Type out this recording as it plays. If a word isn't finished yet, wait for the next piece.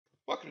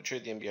Welcome to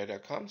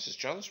TradeTheMBI.com. This is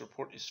John. This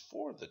report is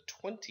for the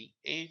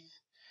 28th,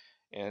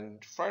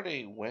 and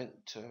Friday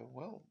went,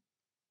 well,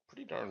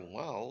 pretty darn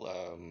well.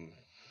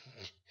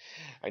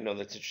 I know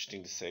that's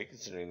interesting to say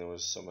considering there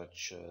was so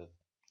much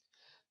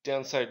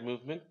downside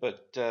movement,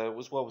 but it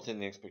was well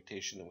within the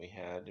expectation that we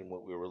had and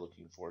what we were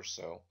looking for,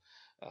 so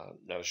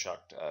not a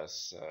shock to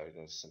us. I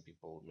know some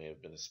people may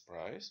have been a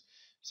surprise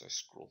as I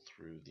scroll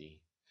through the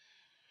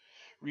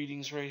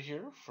readings right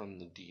here from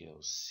the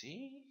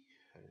DOC,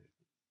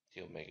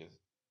 the Omega.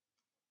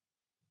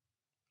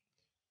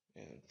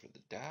 And for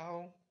the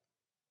Dow,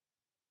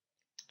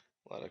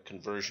 a lot of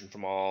conversion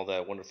from all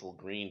that wonderful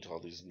green to all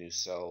these new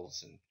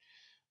cells, and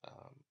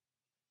um,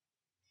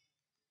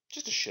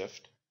 just a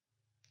shift,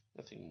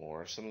 nothing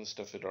more. Some of the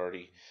stuff had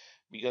already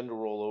begun to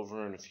roll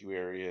over in a few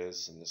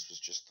areas, and this was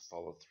just the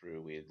follow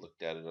through. We had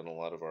looked at it on a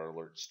lot of our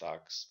alert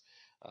stocks.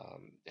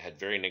 It had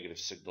very negative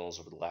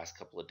signals over the last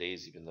couple of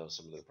days, even though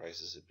some of their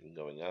prices had been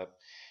going up,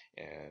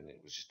 and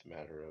it was just a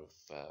matter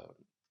of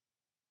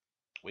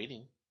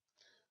waiting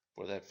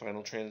for that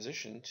final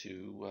transition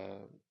to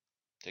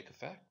take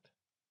effect.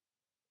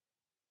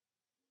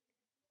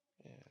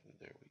 And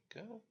there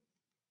we go.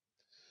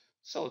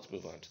 So let's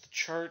move on to the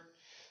chart.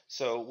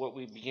 So what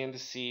we began to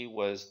see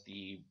was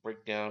the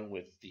breakdown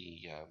with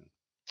the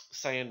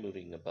cyan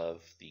moving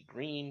above the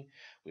green.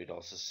 We had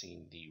also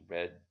seen the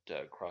red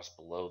cross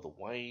below the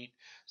white.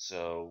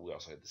 So we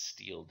also had the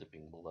steel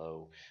dipping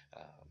below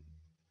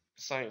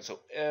cyan.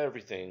 So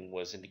everything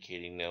was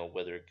indicating now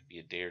whether it could be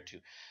a day or two.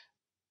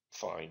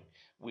 Fine.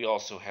 We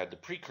also had the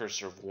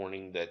precursor of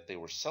warning that they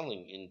were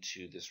selling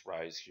into this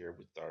rise here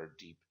with our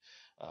deep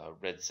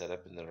red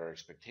setup, and that our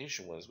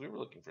expectation was we were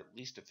looking for at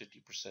least a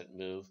 50%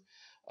 move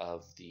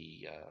of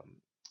the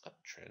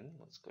uptrend.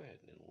 Let's go ahead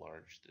and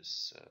enlarge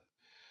this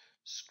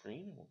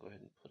screen, and we'll go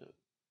ahead and put a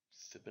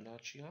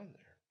Fibonacci on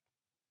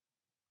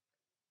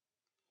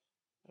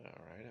there.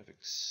 All right, I've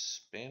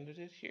expanded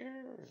it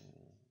here,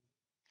 and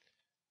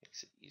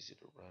makes it easy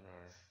to run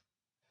our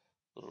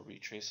little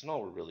retrace. And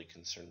all we're really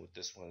concerned with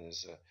this one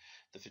is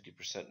the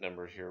 50%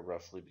 number here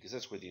roughly, because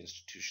that's where the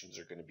institutions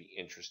are going to be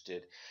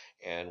interested,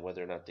 and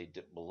whether or not they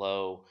dip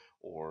below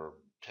or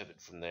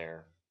pivot from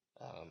there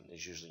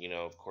is usually,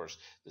 of course,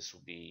 this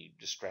will be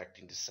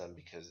distracting to some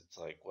because it's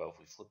like, well, if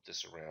we flip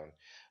this around,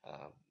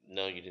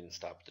 no, you didn't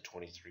stop at the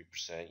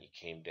 23%, you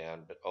came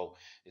down, but oh,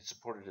 it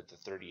supported at the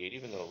 38,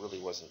 even though it really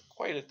wasn't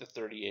quite at the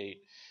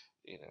 38.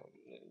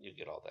 You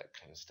get all that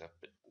kind of stuff,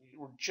 but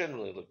we're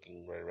generally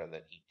looking right around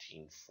that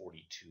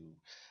 1842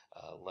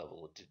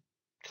 level. It did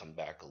come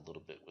back a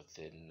little bit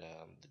within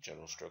the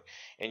general stroke,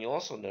 and you'll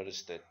also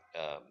notice that,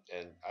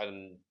 and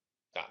I'm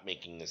not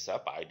making this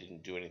up, I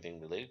didn't do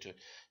anything related to it.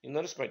 You'll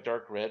notice my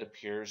dark red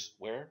appears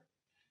where?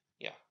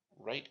 Yeah,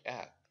 right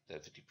at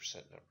that 50%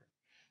 number.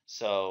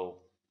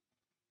 So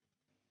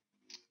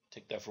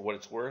take that for what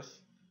it's worth,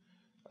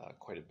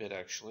 quite a bit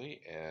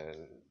actually,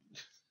 and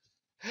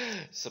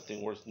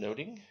something worth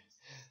noting.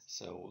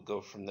 So we'll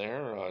go from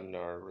there on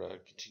our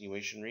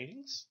continuation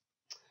readings.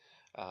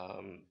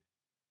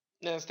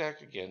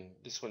 NASDAQ, again,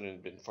 this one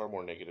had been far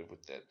more negative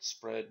with that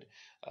spread.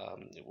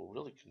 It will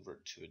really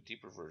convert to a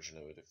deeper version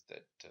of it if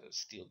that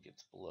steel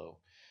gets below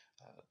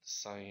the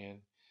cyan,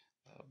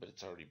 but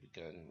it's already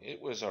begun.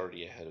 It was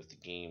already ahead of the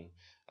game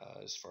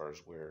as far as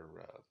where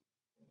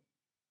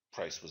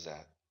price was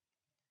at.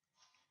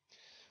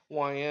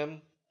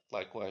 YM,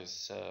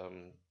 likewise,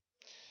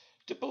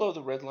 dip below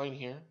the red line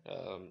here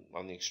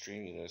on the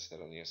extreme. You notice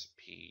that on the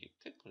S&P,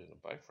 it did put in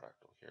a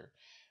bifractal here.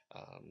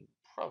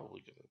 Probably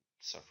going to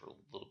suffer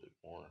a little bit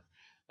more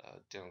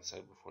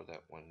downside before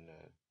that one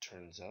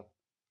turns up.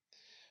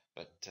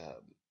 But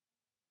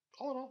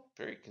all in all,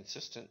 very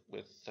consistent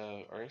with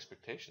our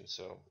expectations.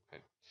 So I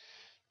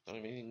don't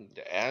have anything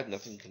to add,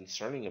 nothing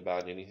concerning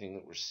about anything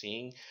that we're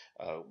seeing.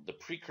 The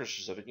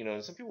precursors of it,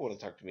 some people want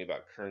to talk to me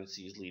about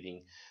currencies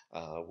leading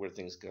where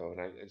things go,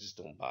 and I just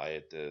don't buy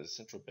it. The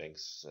central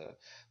banks,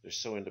 they're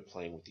so into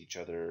playing with each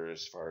other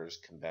as far as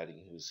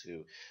combating who's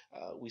who.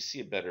 We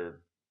see a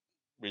better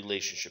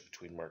relationship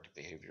between market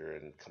behavior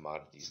and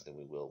commodities than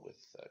we will with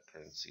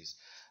currencies.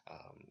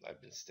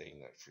 I've been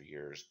saying that for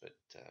years, but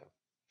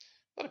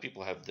a lot of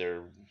people have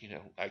their,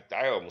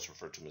 I almost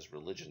refer to them as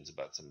religions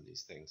about some of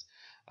these things.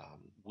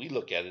 We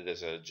look at it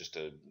as just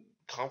a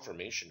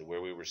confirmation to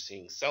where we were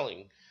seeing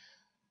selling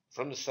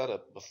from the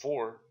setup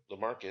before the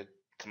market.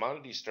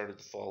 Commodities started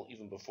to fall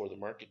even before the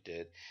market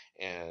did,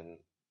 and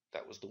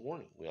that was the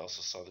warning. We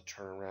also saw the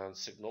turnaround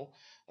signal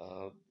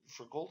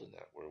for gold in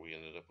that, where we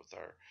ended up with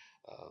our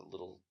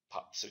little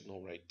pop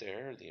signal right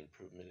there. The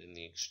improvement in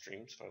the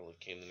extremes finally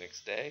came the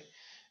next day,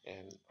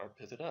 and our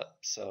pivot up.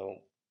 So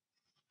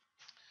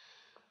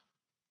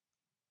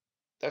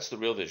that's the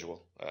real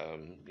visual.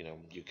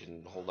 You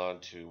can hold on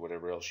to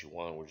whatever else you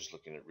want. We're just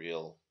looking at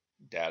real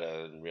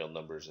data and real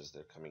numbers as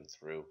they're coming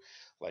through.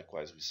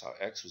 Likewise, we saw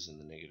X was in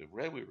the negative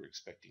red. We were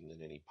expecting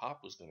that any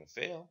pop was going to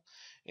fail,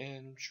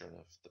 and sure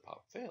enough, the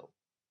pop failed.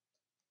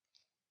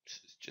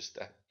 It's just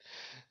that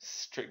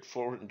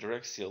straightforward and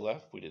direct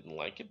CLF. We didn't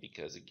like it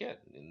because, again,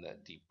 in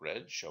that deep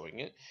red showing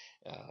it,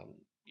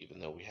 even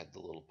though we had the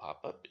little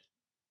pop-up.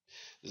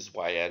 This is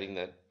why adding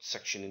that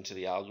section into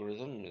the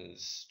algorithm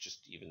is just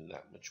even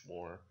that much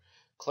more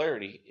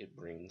clarity it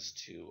brings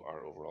to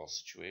our overall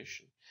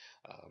situation.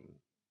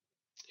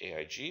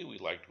 AIG, we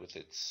liked with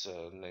its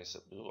nice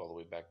up move all the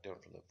way back down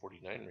from the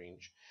 49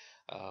 range.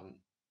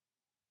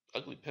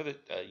 Ugly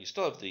pivot. You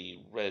still have the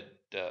red,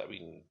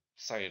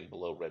 cyan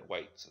below red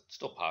white, so it's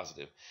still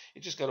positive.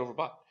 It just got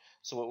overbought.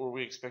 So what were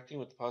we expecting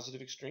with the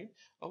positive extreme?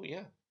 Oh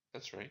yeah,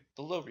 that's right,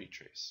 the low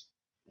retrace.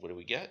 What do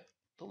we get?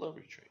 The low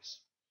retrace.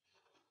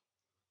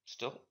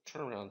 Still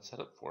turnaround set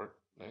up for it.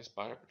 Nice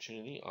buy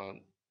opportunity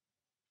on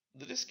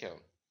the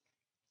discount.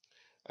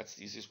 That's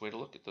the easiest way to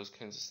look at those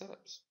kinds of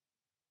setups.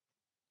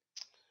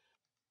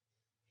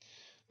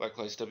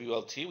 Likewise,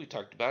 WLT, we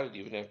talked about it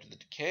even after the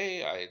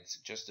decay. I had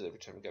suggested every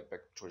time we got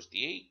back towards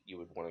the 8, you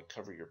would want to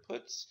cover your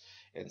puts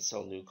and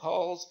sell new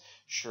calls.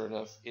 Sure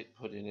enough, it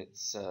put in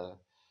its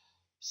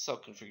sell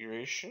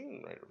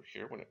configuration right over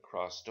here when it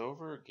crossed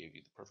over. Gave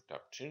you the perfect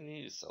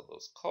opportunity to sell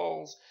those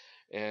calls,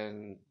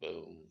 and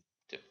boom,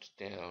 dipped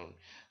down.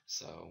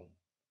 So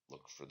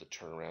look for the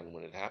turnaround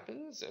when it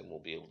happens, and we'll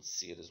be able to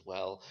see it as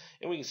well.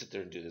 And we can sit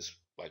there and do this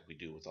like we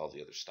do with all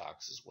the other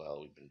stocks as well.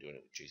 We've been doing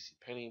it with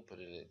JCPenney, put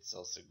in its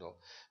sell signal,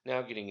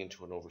 now getting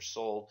into an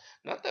oversold.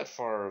 Not that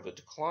far of a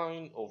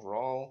decline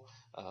overall.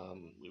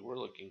 We were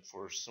looking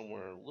for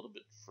somewhere a little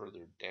bit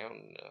further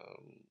down,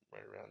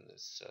 right around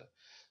this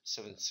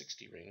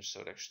 760 range,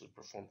 so it actually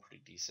performed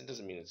pretty decent.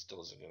 Doesn't mean it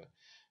still isn't going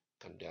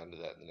to come down to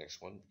that in the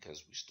next one,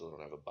 because we still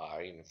don't have a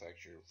buy, and in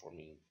fact you're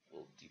forming a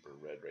little deeper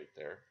red right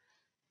there.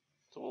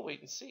 So we'll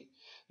wait and see.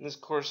 And this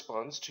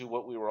corresponds to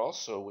what we were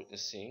also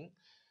witnessing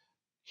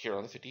here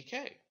on the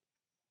 50K.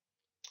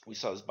 We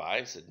saw this buy.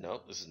 I said,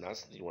 no, this is not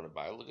something you want to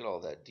buy. Look at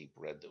all that deep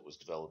red that was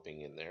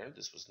developing in there.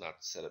 This was not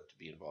set up to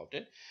be involved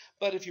in.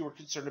 But if you were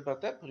concerned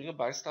about that, putting a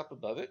buy stop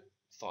above it,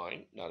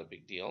 fine, not a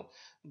big deal.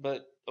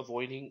 But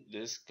avoiding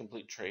this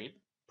complete trade,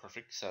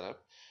 perfect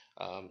setup.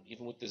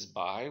 Even with this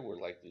buy, we're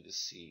likely to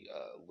see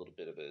a little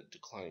bit of a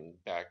decline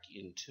back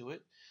into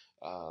it,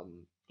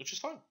 which is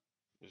fine.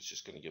 It's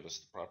just going to give us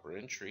the proper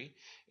entry,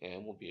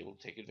 and we'll be able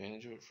to take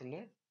advantage of it from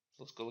there.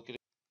 So let's go look at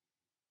it.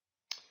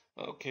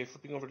 Okay,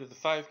 flipping over to the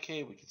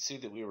 5K, we can see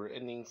that we were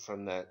ending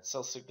from that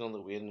sell signal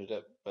that we ended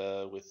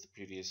up with the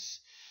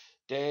previous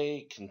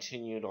day,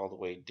 continued all the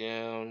way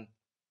down.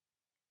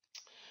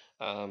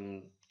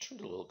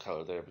 Turned a little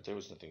color there, but there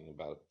was nothing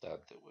about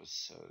that that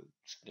was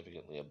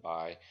significantly a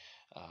buy.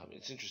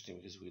 It's interesting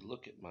because we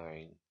look at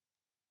my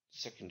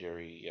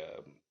secondary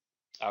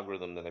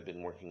algorithm that I've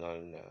been working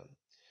on,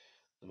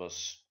 the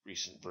most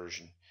recent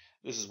version.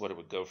 This is what it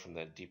would go from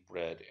that deep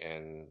red,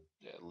 and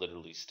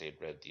literally stayed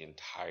red the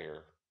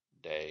entire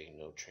day,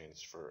 no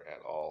transfer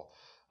at all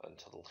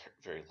until the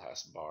very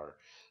last bar.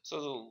 So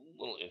it's a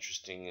little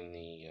interesting in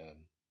the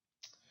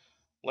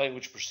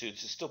language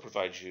pursuits. It still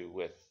provides you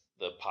with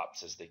the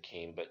pops as they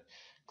came, but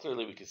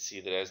clearly we could see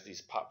that as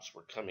these pops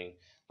were coming,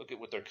 look at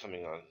what they're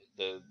coming on.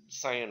 The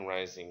cyan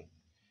rising,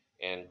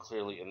 and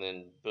clearly, and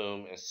then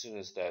boom, as soon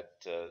as that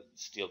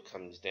steel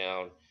comes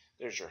down,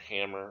 there's your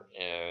hammer,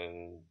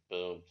 and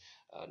boom.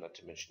 Not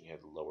to mention you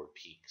had the lower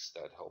peaks.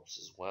 That helps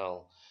as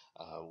well.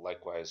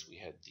 Likewise, we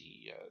had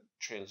the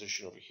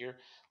transition over here.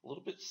 A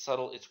little bit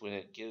subtle. It's when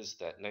it gives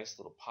that nice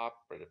little pop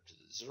right up to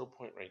the 0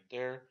 point right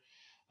there.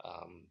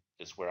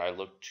 Is where I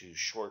look to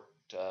short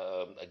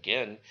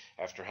again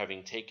after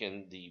having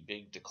taken the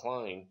big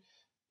decline.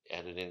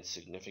 Added in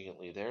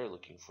significantly there,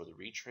 looking for the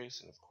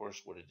retrace, and of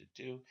course, what did it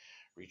do?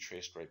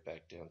 Retraced right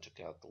back down, took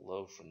out the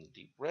low from the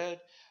deep red.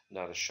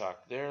 Not a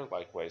shock there.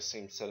 Likewise,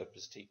 same setup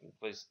is taking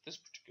place at this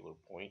particular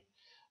point.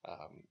 A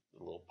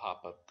little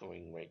pop-up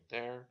going right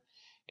there.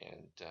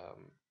 And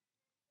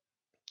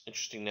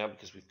interesting now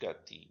because we've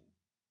got the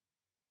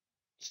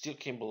steel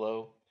came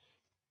below,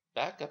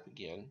 back up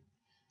again,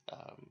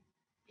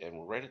 and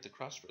we're right at the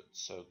crossroads.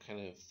 So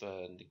kind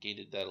of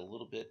negated that a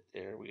little bit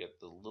there. We got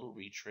the little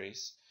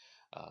retrace.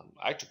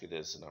 I took it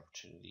as an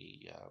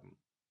opportunity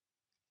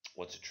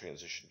once it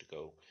transitioned to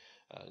go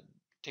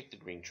take the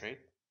green trade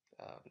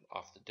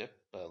off the dip,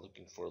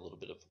 looking for a little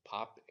bit of a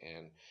pop.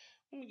 And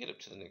when we get up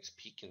to the next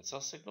peak and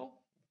sell signal,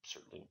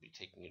 certainly we'll be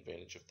taking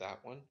advantage of that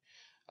one.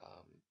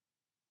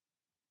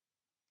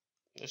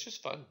 It's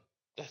just fun.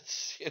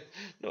 That's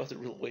no other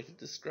real way to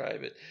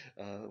describe it.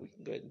 We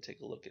can go ahead and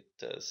take a look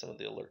at some of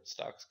the alert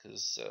stocks,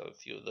 because a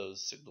few of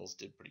those signals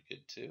did pretty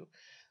good too.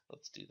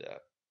 Let's do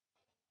that.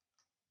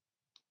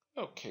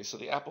 Okay, so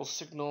the Apple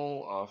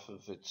signal off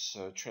of its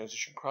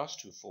transition cross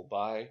to a full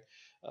buy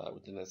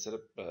within that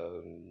setup.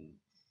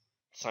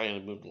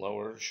 Cyan moved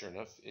lower. Sure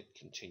enough, it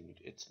continued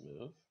its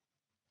move.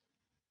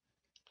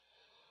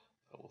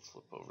 We'll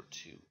flip over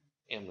to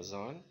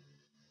Amazon,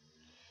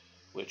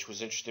 which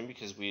was interesting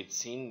because we had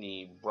seen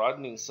the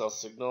broadening sell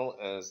signal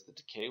as the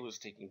decay was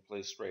taking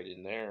place right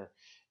in there.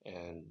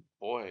 And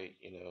boy,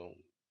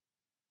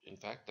 in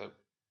fact, that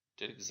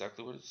did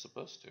exactly what it's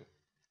supposed to.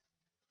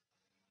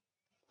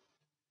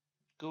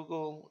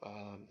 Google,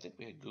 I think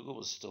we had Google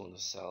was still in the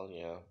sell,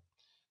 yeah.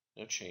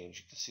 No change.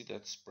 You can see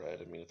that spread.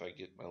 I mean, if I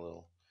get my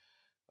little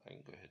I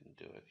can go ahead and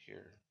do it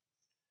here.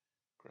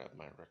 Grab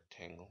my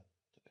rectangle.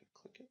 Did I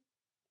click it?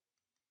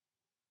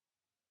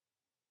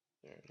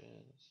 There it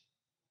is.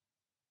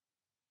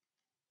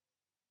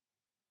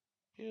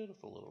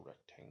 Beautiful little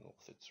rectangle.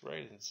 Fits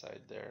right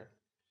inside there,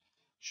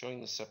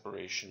 showing the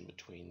separation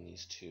between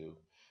these two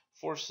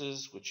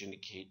forces, which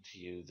indicate to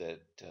you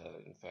that,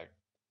 in fact,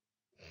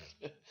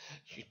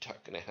 you're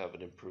not going to have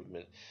an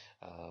improvement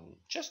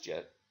just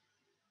yet.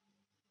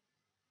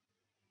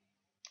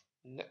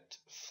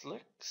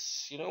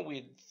 Netflix, we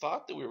had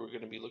thought that we were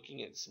going to be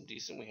looking at some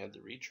decent. We had the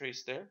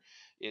retrace there.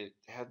 It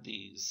had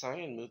the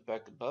cyan move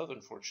back above,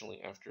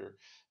 unfortunately, after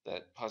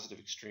that positive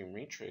extreme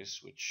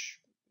retrace,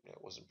 which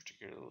wasn't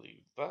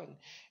particularly fun.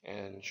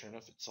 And sure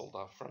enough, it sold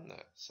off from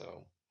that.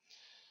 So,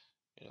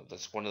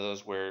 that's one of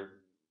those where it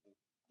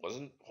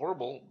wasn't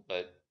horrible,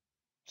 but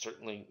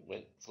certainly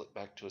went flipped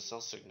back to a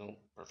sell signal,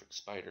 perfect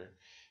spider,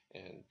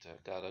 and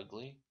got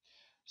ugly.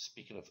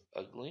 Speaking of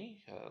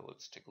ugly,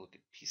 let's take a look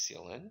at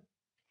PCLN.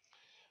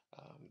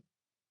 Um,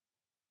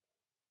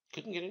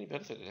 couldn't get any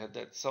benefit. It had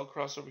that sell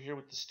cross over here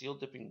with the steel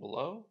dipping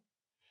below.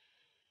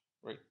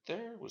 Right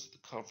there was the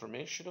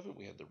confirmation of it.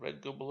 We had the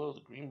red go below,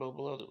 the green go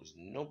below. There was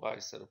no buy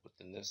set up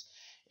within this,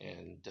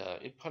 and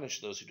it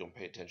punished those who don't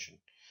pay attention.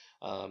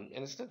 And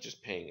it's not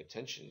just paying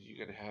attention. You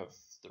got to have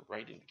the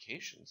right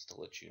indications to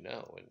let you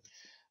know, and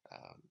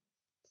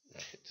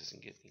it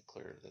doesn't get any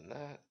clearer than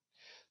that.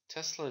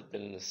 Tesla had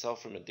been in a sell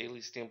from a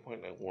daily standpoint,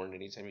 and I warned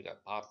anytime you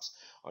got pops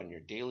on your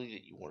daily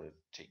that you want to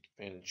take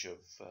advantage of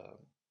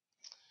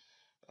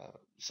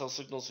sell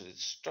signals. It had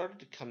started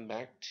to come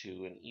back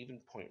to an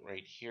even point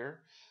right here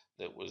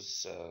that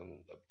was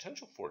a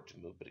potential for it to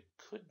move, but it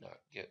could not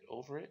get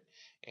over it,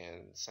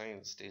 and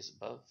cyan stays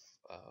above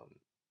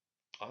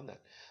on that.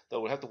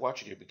 Though we'll have to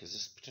watch it here because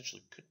this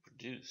potentially could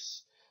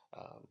produce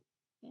a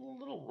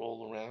little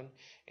roll around,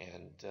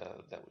 and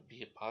that would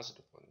be a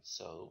positive one.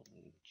 So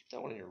keep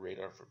that one on your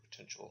radar for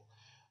potential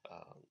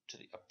to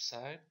the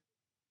upside.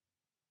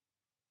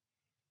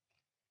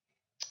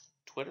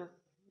 Twitter,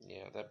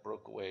 yeah, that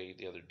broke away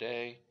the other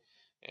day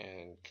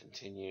and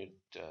continued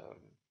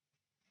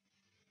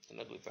in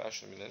ugly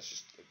fashion. I mean, that's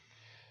just,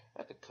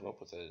 I had to come up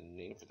with a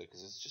name for that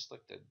because it's just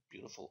like that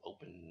beautiful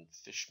open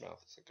fish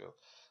mouth. It's like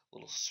a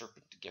little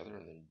serpent together,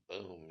 and then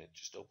boom, it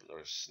just opened, or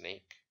a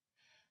snake.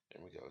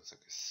 There we go. It's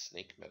like a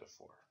snake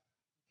metaphor.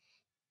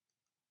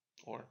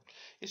 Or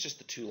it's just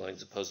the two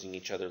lines opposing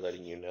each other,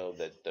 letting you know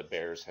that the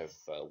bears have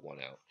won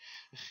out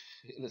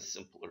in a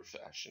simpler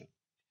fashion.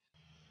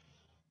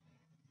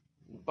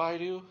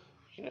 Baidu,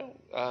 you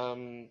know,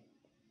 um,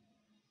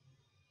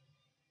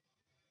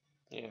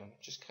 yeah,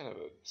 just kind of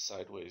a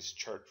sideways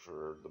chart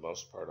for the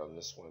most part on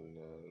this one.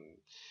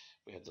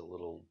 We had the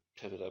little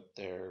pivot up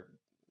there,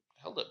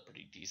 held up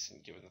pretty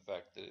decent given the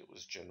fact that it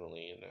was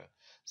generally in a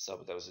sub.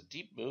 But that was a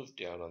deep move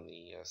down on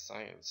the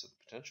cyan, so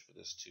the potential for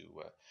this to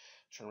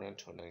turn around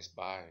to a nice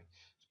buy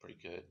is pretty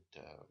good.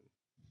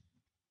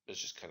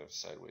 It's just kind of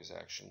sideways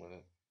action with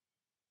it.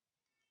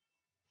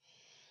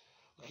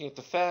 Looking at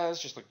the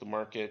FAS, just like the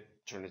market,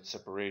 turned its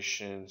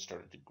separation,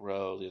 started to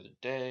grow the other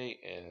day,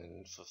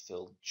 and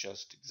fulfilled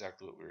just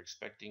exactly what we were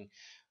expecting.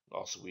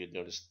 Also, we had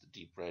noticed the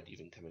deep red,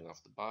 even coming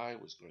off the buy,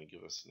 was going to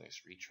give us a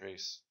nice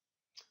retrace.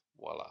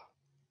 Voila.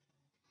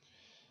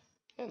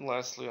 And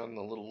lastly, on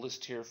the little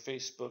list here,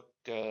 Facebook,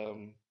 yeah,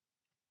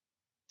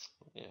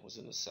 it was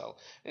in the sell.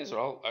 These are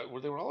all,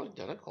 they were all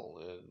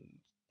identical.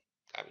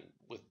 I mean,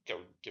 with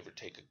give or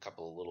take a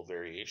couple of little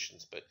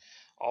variations, but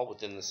all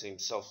within the same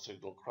self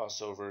signal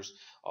crossovers,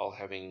 all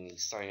having the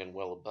cyan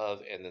well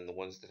above, and then the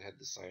ones that had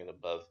the cyan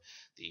above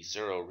the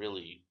zero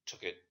really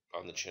took it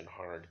on the chin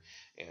hard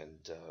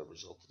and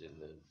resulted in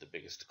the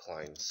biggest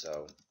decline.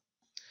 So,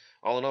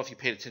 all in all, if you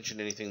paid attention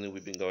to anything that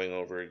we've been going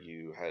over,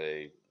 you had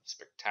a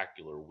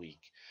spectacular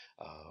week,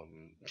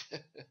 um,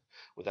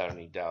 without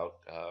any doubt.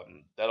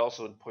 That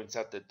also points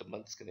out that the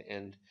month's going to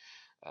end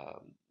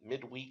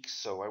midweek,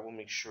 so I will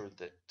make sure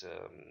that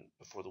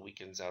before the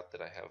weekend's out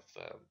that I have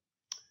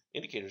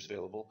indicators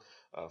available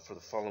for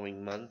the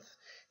following month.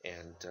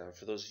 And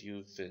for those of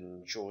you who've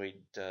enjoyed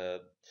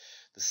the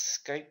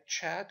Skype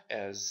chat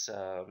as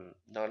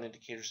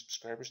non-indicator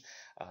subscribers,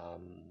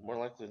 more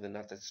likely than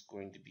not, that's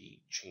going to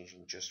be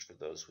changing just for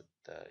those with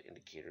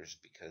indicators,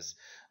 because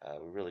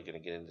we're really going to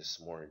get into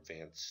some more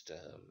advanced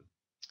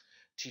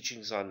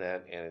teachings on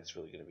that, and it's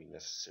really going to be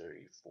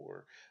necessary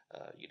for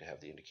you to have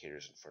the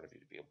indicators in front of you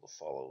to be able to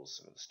follow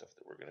some of the stuff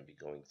that we're going to be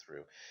going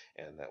through,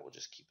 and that will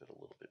just keep it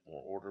a little bit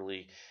more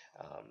orderly.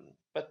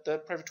 But the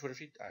private Twitter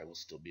feed, I will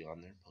still be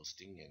on there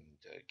posting and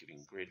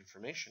giving great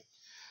information.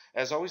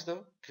 As always,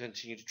 though,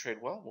 continue to trade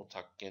well. We'll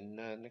talk again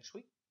next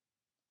week.